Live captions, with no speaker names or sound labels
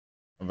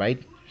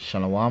Right?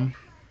 Shalom.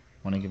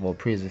 Want to give all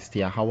praises to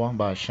Yahweh,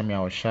 Ba'ashem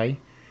Yahushai.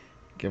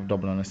 Give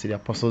double honor to the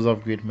apostles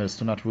of Great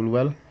Millstone that rule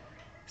well.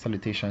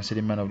 Salutations to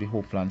the men of the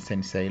Hopeland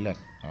Sensei elect.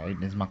 Alright,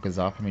 this is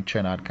Makazar from the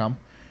Trinidad camp.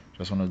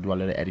 Just want to do a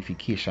little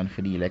edification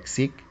for the elect's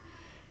sake.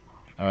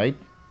 Alright?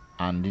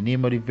 And the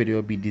name of the video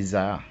will be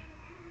Desire.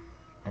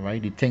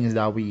 Alright? The things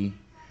that we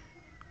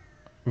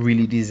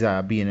really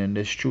desire being in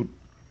this truth.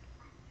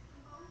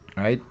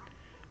 Alright?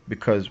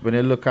 Because when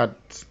you look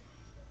at,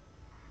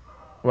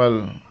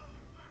 well,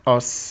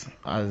 us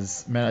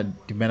as the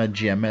men of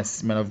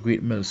GMS, men of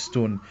Great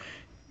Millstone,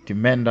 the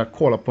men that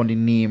call upon the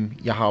name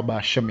Yahweh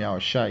Hashem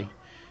Yahushai.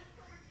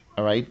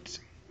 Alright?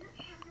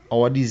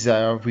 Our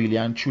desire really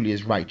and truly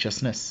is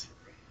righteousness.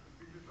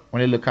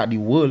 When you look at the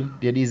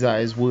world, their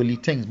desire is worldly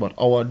things, but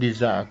our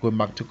desire, going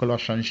back to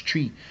Colossians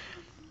 3,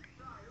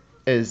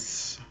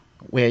 is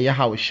where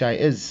Yahushai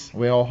is,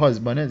 where our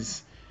husband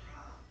is.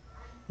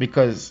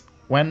 Because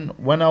when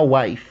a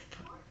wife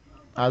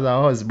has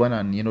a husband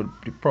and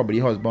probably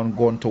the husband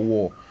gone to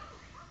war,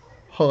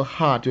 her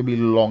heart will be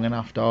longing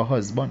after her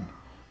husband.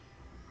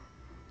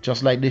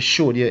 Just like they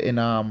showed you in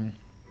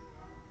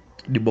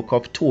the book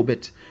of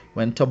Tobit,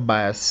 when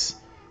Tobias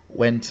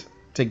went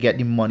to get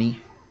the money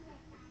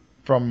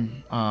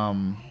from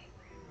I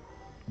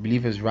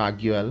believe it's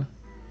Raguel.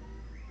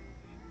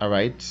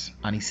 Alright,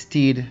 and he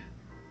stayed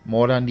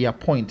more than the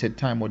appointed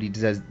time, or the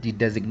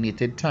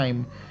designated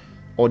time,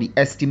 or the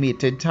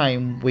estimated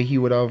time where he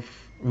would have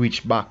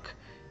reached back.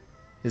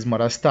 His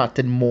mother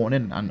started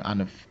mourning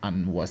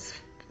and was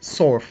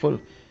sorrowful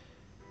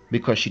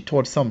because she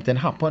thought something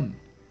happened.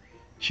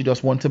 She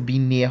just wanted to be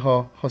near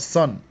her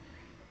son.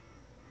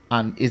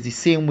 And it's the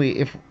same way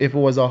if it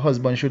was her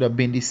husband, should have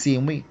been the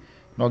same way.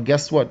 Now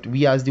guess what?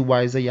 We as the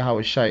wives of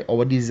Yahushai,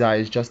 our desire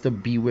is just to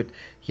be with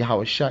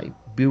Yahushai,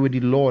 be with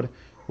the Lord.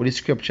 What the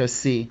scriptures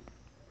say,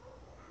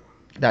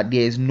 that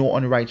there is no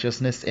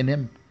unrighteousness in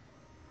him.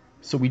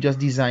 So we just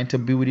designed to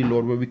be with the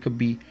Lord where we could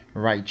be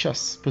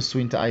righteous.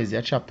 Pursuant to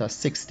Isaiah chapter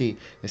 60,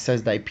 it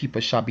says thy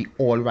people shall be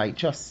all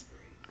righteous.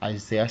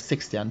 Isaiah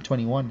 60 and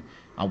 21.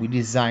 And we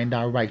designed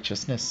our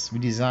righteousness. We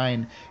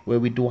designed where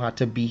we don't have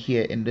to be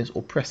here in this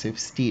oppressive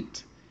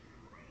state.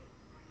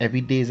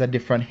 Every day is a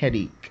different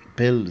headache,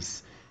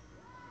 bills,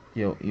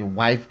 your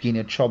wife getting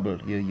in trouble,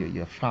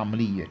 your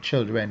family, your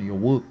children, your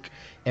work.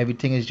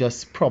 Everything is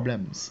just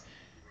problems.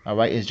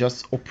 Alright, it's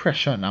just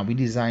oppression, and we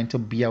designed to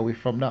be away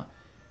from that.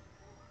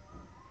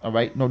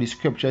 Alright, now the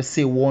scriptures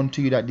say, woe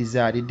unto you that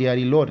desire the day of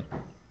the Lord.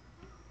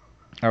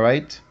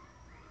 Alright,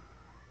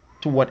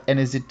 to what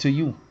end is it to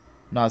you?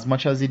 Now, as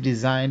much as you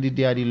design the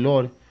day of the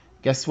Lord,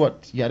 guess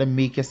what? You got to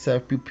make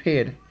yourself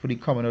prepared for the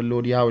coming of the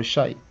Lord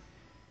Yahushai.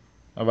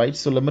 Alright,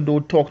 so let me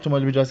don't talk too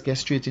much, we just get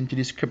straight into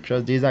the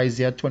scriptures. There's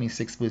Isaiah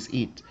 26 verse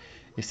 8.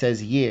 It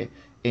says, yea,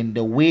 in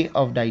the way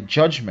of thy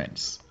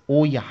judgments,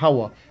 O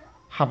Yahweh,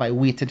 have I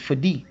waited for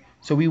thee.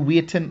 So we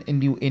waiting in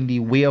the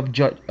way of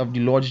the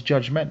Lord's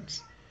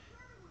judgments.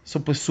 So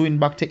pursuing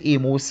back to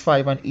Amos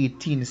 5 and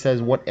 18, it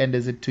says, what end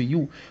is it to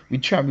you? We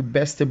try our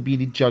best to be in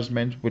the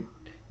judgment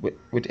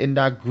within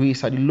that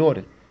grace of the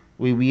Lord.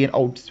 We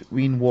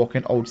ain't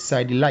walking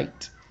outside the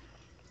light.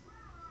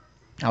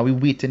 And we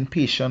waiting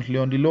patiently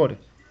on the Lord.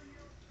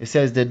 It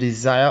says the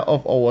desire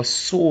of our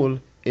soul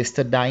is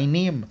to thy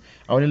name.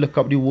 I want to look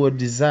up the word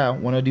desire.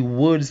 One of the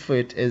words for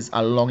it is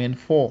a longing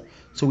for.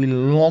 So we're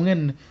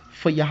longing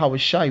for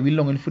Yahushai. We're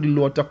longing for the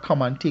Lord to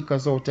come and take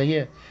us out of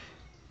here.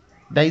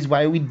 That is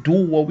why we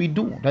do what we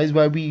do. That is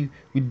why we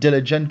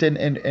diligent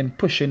in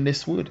pushing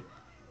this word.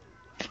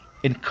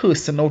 In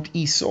cursing out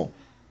Esau.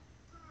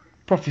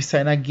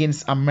 Prophesying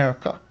against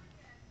America.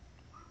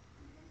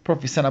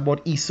 Prophesying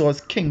about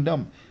Esau's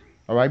kingdom.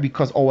 Alright,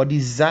 because our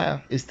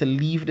desire is to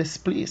leave this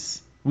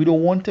place. We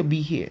don't want to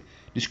be here.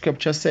 The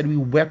scripture said we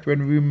wept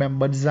when we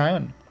remembered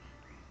Zion.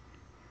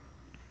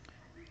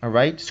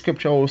 Alright,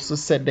 scripture also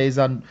said there is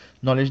a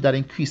knowledge that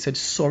increased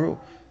sorrow.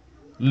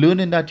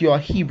 Learning that you are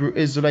Hebrew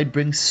Israelite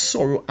brings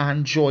sorrow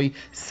and joy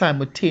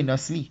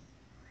simultaneously.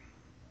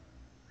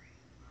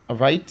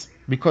 Alright,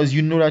 because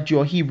you know that you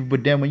are Hebrew,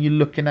 but then when you're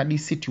looking at the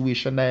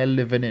situation that you're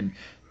living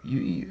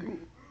in,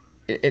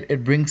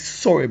 it brings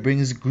sorrow, it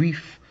brings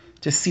grief.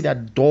 To see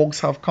that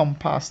dogs have come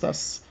past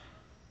us.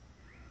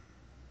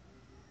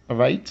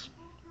 Alright.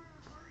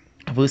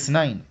 Verse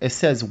 9. It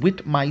says,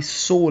 with my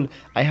soul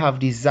I have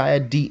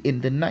desired thee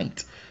in the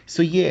night.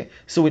 So yeah.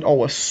 So with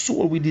our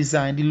soul we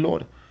desire the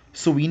Lord.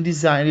 So we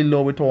desire the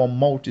Lord with our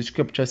mouth. The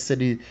scripture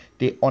said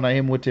they honor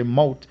him with their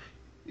mouth.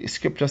 The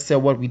scripture said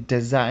what we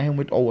desire him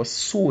with our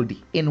soul. The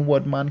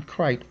inward man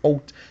cried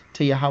out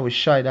to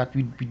Yahushua that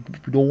we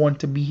don't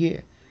want to be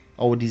here.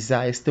 Our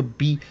desire is to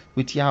be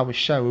with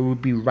Yahushua, where we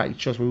would be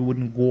righteous, where we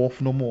wouldn't go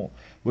off no more,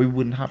 where we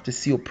wouldn't have to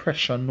see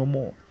oppression no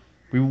more,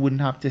 where we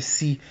wouldn't have to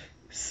see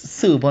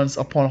servants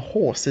upon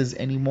horses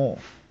anymore,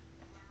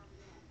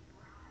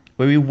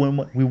 where we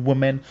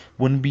women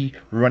wouldn't be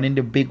running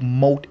the big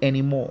mouth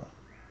anymore.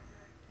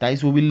 That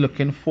is what we're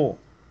looking for.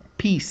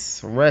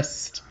 Peace,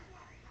 rest.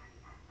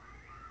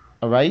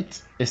 All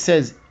right. It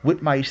says,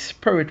 with my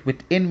spirit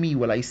within me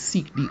will I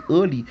seek thee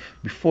early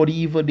before the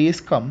evil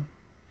days come.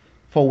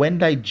 For when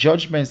thy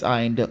judgments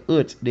are in the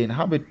earth, the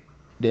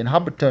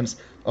inhabitants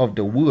of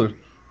the world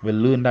will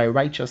learn thy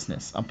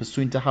righteousness. I'm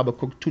pursuing to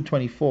Habakkuk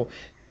 2:24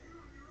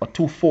 or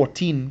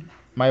 2:14.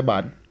 My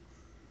bad.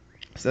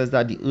 It says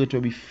that the earth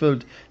will be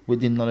filled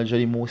with the knowledge of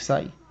the Most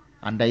High.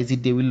 And that is the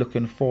day we're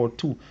looking forward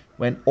to,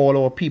 when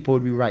all our people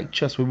will be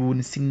righteous, when we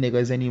wouldn't see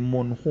niggas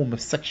anymore, no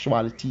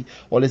homosexuality,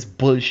 all this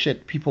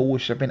bullshit, people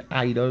worshiping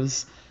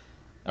idols.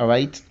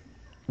 Alright?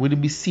 We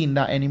wouldn't be seeing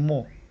that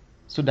anymore.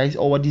 So that is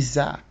our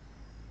desire.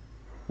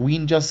 We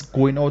ain't just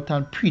going out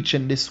and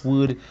preaching this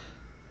word,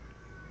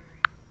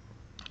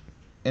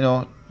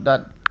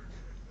 that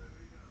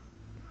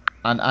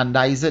and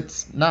that is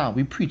it. Now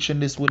we preaching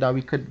this word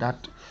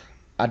that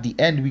at the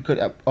end we could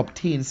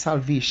obtain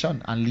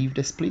salvation and leave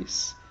this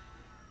place.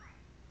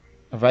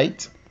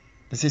 Right?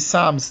 This is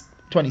Psalms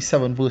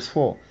 27 verse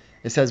 4.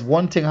 It says,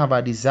 one thing have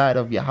I desired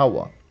of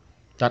Yahweh,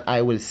 that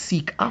I will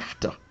seek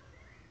after.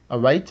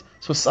 Alright?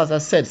 So as I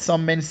said,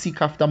 some men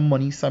seek after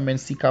money, some men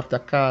seek after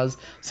cars,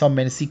 some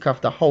men seek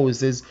after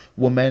houses,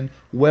 women,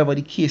 wherever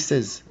the case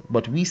is.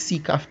 But we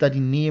seek after the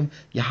name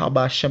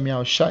Yahweh Hashem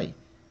Yahushai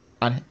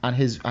and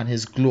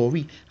his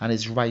glory and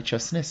his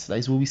righteousness. That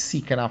is what we're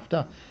seeking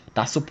after.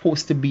 That's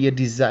supposed to be a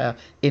desire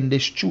in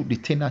this truth, the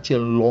thing that you're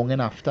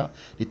longing after,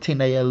 the thing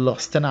that you're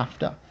lusting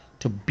after,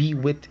 to be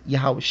with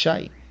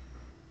Yahushai.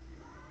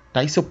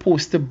 That is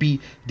supposed to be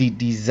the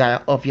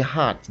desire of your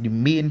heart, the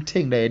main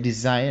thing that you're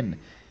desiring.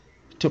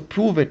 To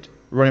prove it,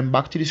 running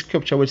back to the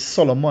scripture with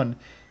Solomon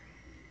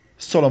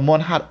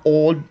had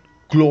all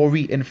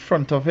glory in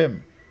front of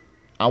him.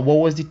 And what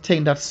was the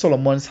thing that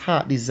Solomon's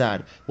heart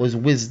desired? Was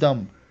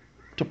wisdom.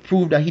 To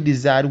prove that he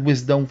desired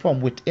wisdom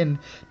from within,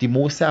 the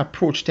Most High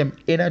approached him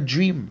in a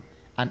dream.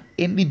 And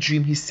in the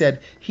dream he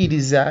said he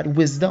desired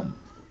wisdom.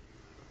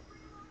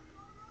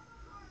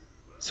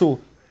 So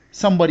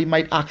somebody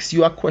might ask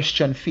you a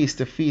question face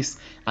to face,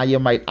 and you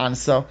might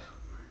answer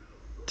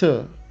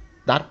to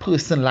that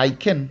person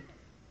liking.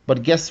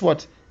 But guess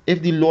what?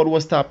 If the Lord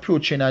was to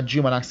approach you in a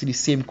dream and ask you the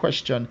same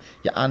question,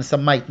 your answer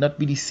might not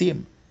be the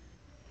same.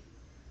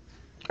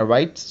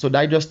 Alright? So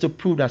that just to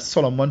prove that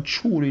Solomon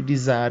truly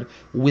desired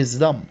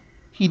wisdom.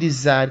 He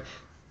desired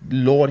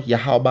Lord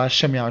Yahweh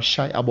Hashem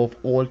Yahushai above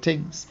all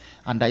things.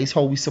 And that is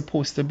how we're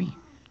supposed to be.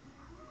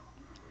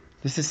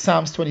 This is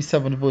Psalms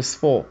 27 verse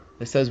 4.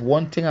 It says,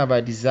 one thing have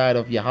I desired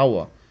of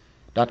Yahweh,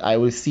 that I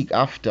will seek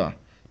after,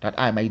 that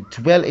I might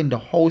dwell in the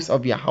house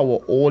of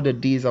Yahweh all the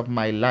days of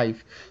my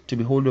life, to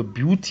behold the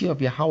beauty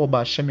of Yahweh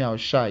Hashem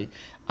Yahushai,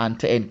 and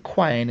to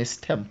inquire in his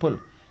temple.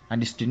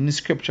 And the student in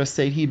scripture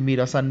said he made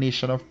us a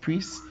nation of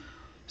priests.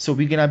 So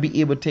we're going to be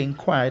able to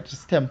inquire at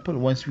his temple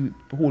once we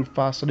hold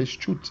fast to this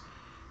truth.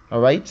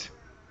 Alright?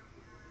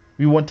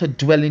 We want to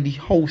dwell in the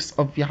house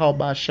of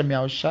Yahweh Hashem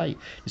Yahushai.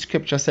 The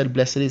scripture said,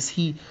 blessed is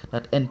he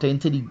that enter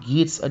into the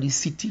gates of the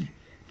city.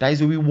 That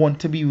is where we want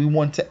to be. We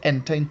want to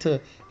enter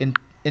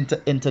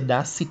into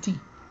that city.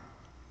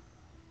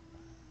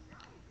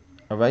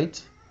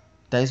 Alright?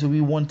 That is where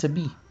we want to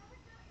be.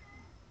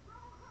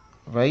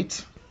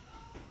 Right?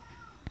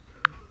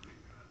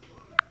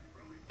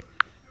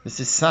 This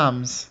is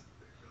Psalm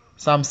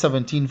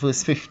 17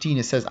 verse 15.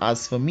 It says,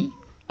 as for me,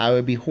 I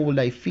will behold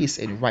thy face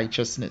in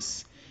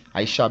righteousness.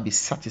 I shall be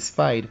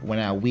satisfied when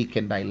I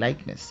awaken thy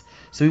likeness.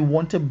 So we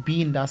want to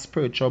be in that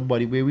spiritual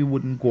body where we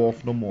wouldn't go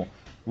off no more.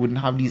 We wouldn't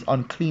have these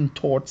unclean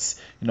thoughts,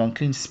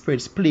 unclean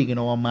spirits plaguing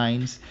our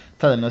minds,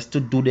 telling us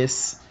to do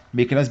this,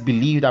 making us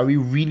believe that we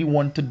really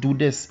want to do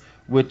this,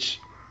 which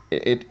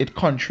it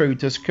contrary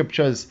to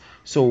scriptures.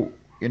 So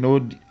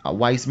a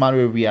wise man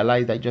will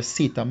realize that just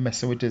Satan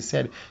messing with his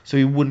head. So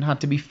he wouldn't have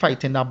to be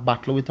fighting that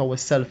battle with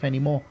ourselves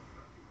anymore.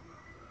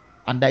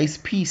 And that is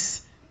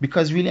peace.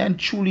 Because really and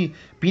truly,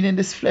 being in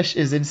this flesh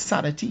is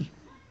insanity.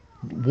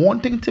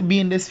 Wanting to be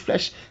in this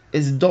flesh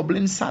is double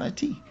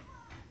insanity.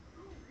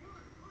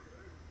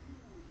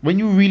 When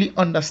you really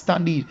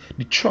understand the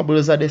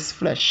troubles of this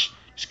flesh,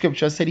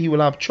 scripture said he will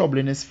have trouble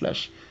in his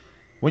flesh.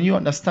 When you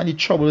understand the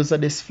troubles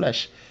of this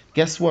flesh,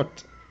 guess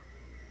what?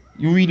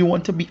 You really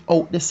want to be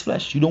out this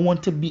flesh. You don't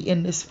want to be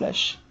in this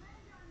flesh.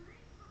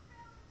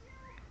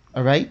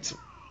 Alright?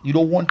 You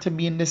don't want to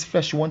be in this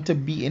flesh. You want to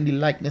be in the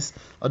likeness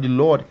of the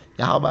Lord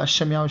Yahweh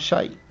Hashem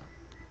Yahushai.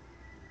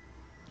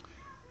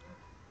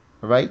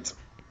 Alright?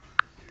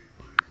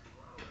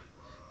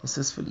 This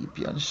is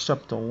Philippians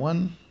chapter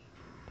 1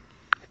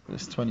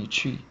 verse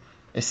 23.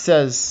 It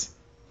says,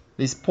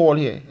 this Paul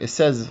here. It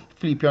says,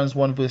 Philippians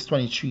 1 verse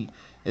 23.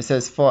 It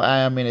says, for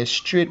I am in a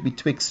strait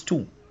betwixt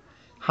two,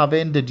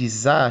 having the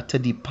desire to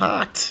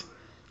depart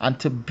and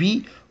to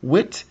be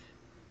with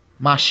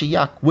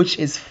Mashiach, which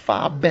is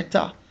far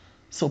better.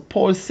 So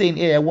Paul's saying,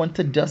 hey, I want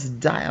to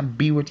just die and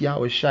be with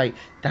Yahushai.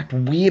 That's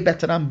way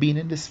better than being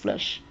in this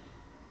flesh.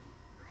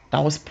 That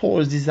was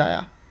Paul's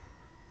desire.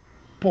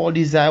 Paul's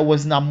desire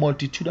wasn't a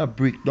multitude of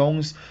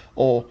breakdowns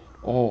or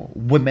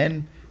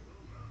women.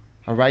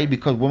 Alright,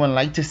 because women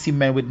like to see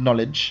men with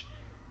knowledge.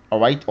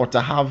 Alright, or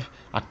to have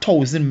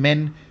 1,000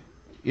 men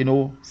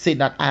saying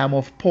that I am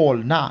of Paul.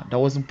 Nah, that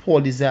wasn't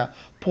Paul's desire.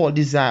 Paul's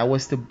desire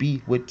was to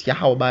be with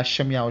Yahweh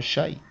Hashem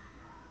Yahushai.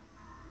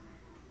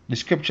 The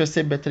scripture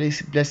said, better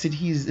is blessed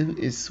he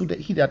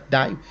that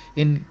died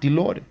in the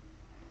Lord.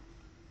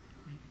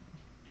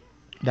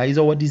 That is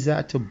our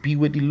desire, to be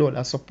with the Lord.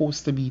 That's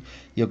supposed to be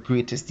your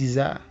greatest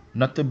desire,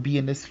 not to be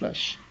in this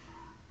flesh.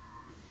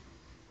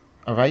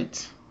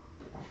 Alright?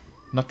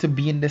 Not to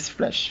be in this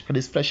flesh, because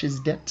this flesh is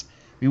dead.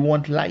 We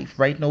want life.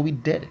 Right now we're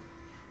dead.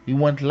 We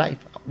want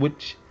life,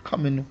 which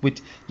coming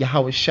with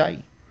Yahweh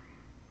Shai,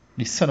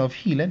 the son of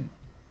healing,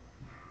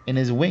 in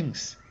his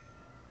wings.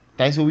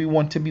 That is what we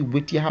want, to be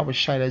with Yahweh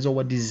Shai. That is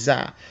our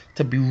desire,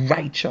 to be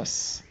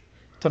righteous,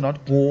 to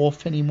not go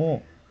off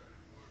anymore.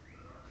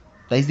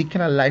 That is the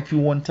kind of life we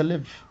want to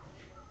live.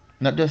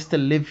 Not just to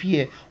live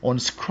here on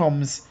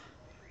scrums,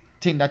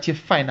 think that you're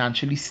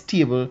financially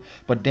stable,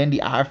 but then the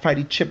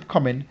RFID chip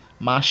coming,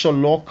 martial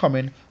law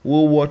coming,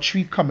 World War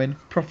III coming,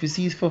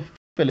 prophecies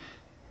fulfilled.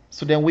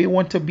 So then we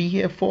want to be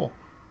here for.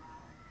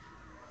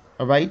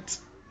 Alright?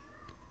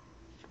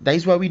 That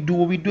is why we do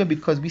what we do,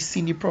 because we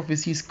see the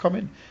prophecies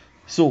coming.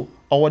 So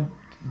our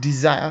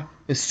desire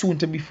is soon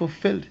to be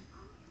fulfilled.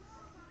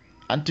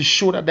 And to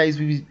show that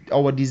is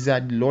our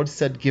desire, the Lord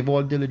said, give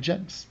all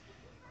diligence.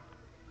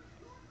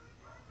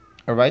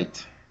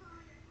 Alright?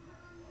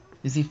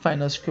 Is the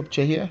final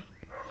scripture here?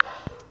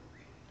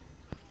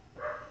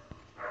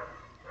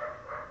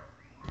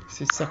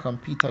 This is 2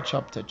 Peter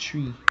chapter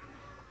 3,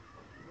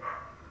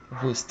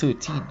 verse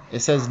 13. It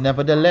says,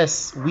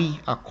 nevertheless, we,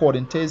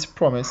 according to his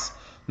promise,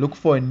 look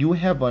for a new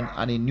heaven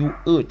and a new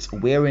earth,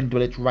 wherein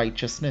dwelleth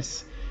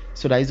righteousness.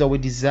 So that is our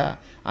desire,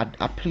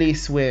 a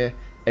place where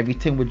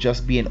everything will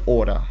just be in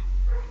order,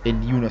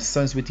 in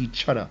unison with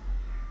each other.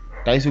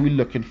 That is what we're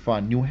looking for,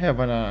 a new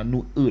heaven and a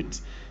new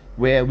earth,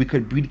 where we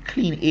could breathe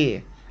clean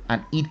air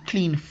and eat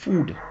clean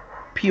food,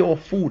 pure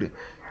food,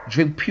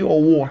 drink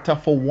pure water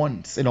for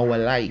once in our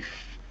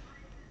life.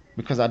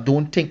 Because I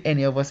don't think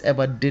any of us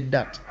ever did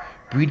that.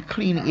 Breathe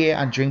clean air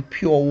and drink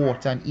pure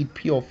water and eat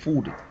pure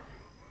food.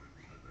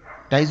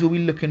 That is what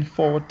we're looking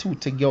forward to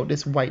get out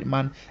this white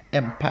man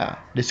empire,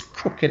 this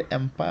crooked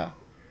empire.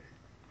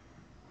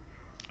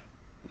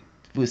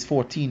 Verse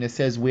 14, it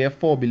says,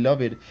 wherefore,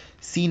 beloved,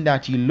 seeing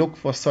that ye look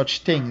for such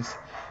things,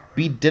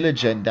 be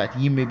diligent that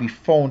ye may be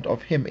found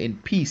of him in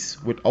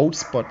peace, without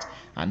spot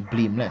and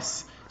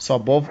blameless. So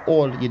above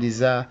all, you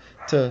desire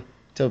to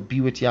be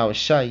with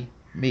Yahushai.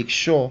 Make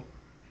sure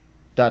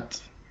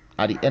that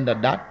at the end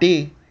of that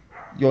day,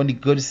 you're on the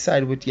good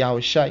side with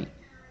Yahushai.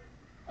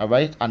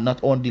 Alright? And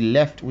not on the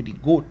left with the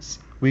goats.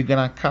 We're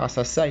gonna cast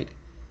aside.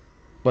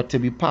 But to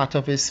be part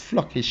of his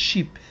flock, his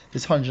sheep,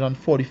 his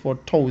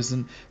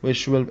 144,000,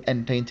 which will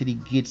enter into the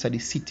gates of the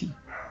city.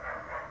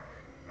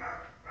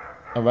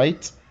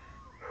 Alright?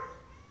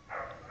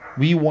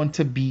 We want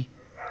to be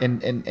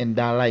in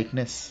that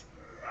likeness.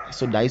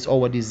 So that is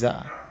our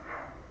desire.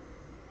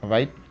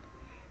 Alright?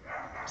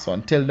 So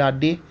until that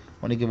day,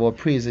 I want to give our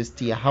praises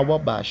to Yahweh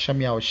Ba'Shem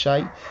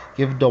Yahushai.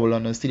 Give double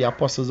honors to the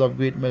apostles of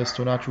Great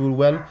Millstone that rule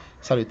well.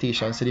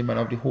 Salutations to the men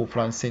of the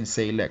hopeful and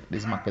sincere elect.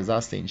 This is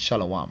Makazah saying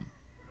Shalom.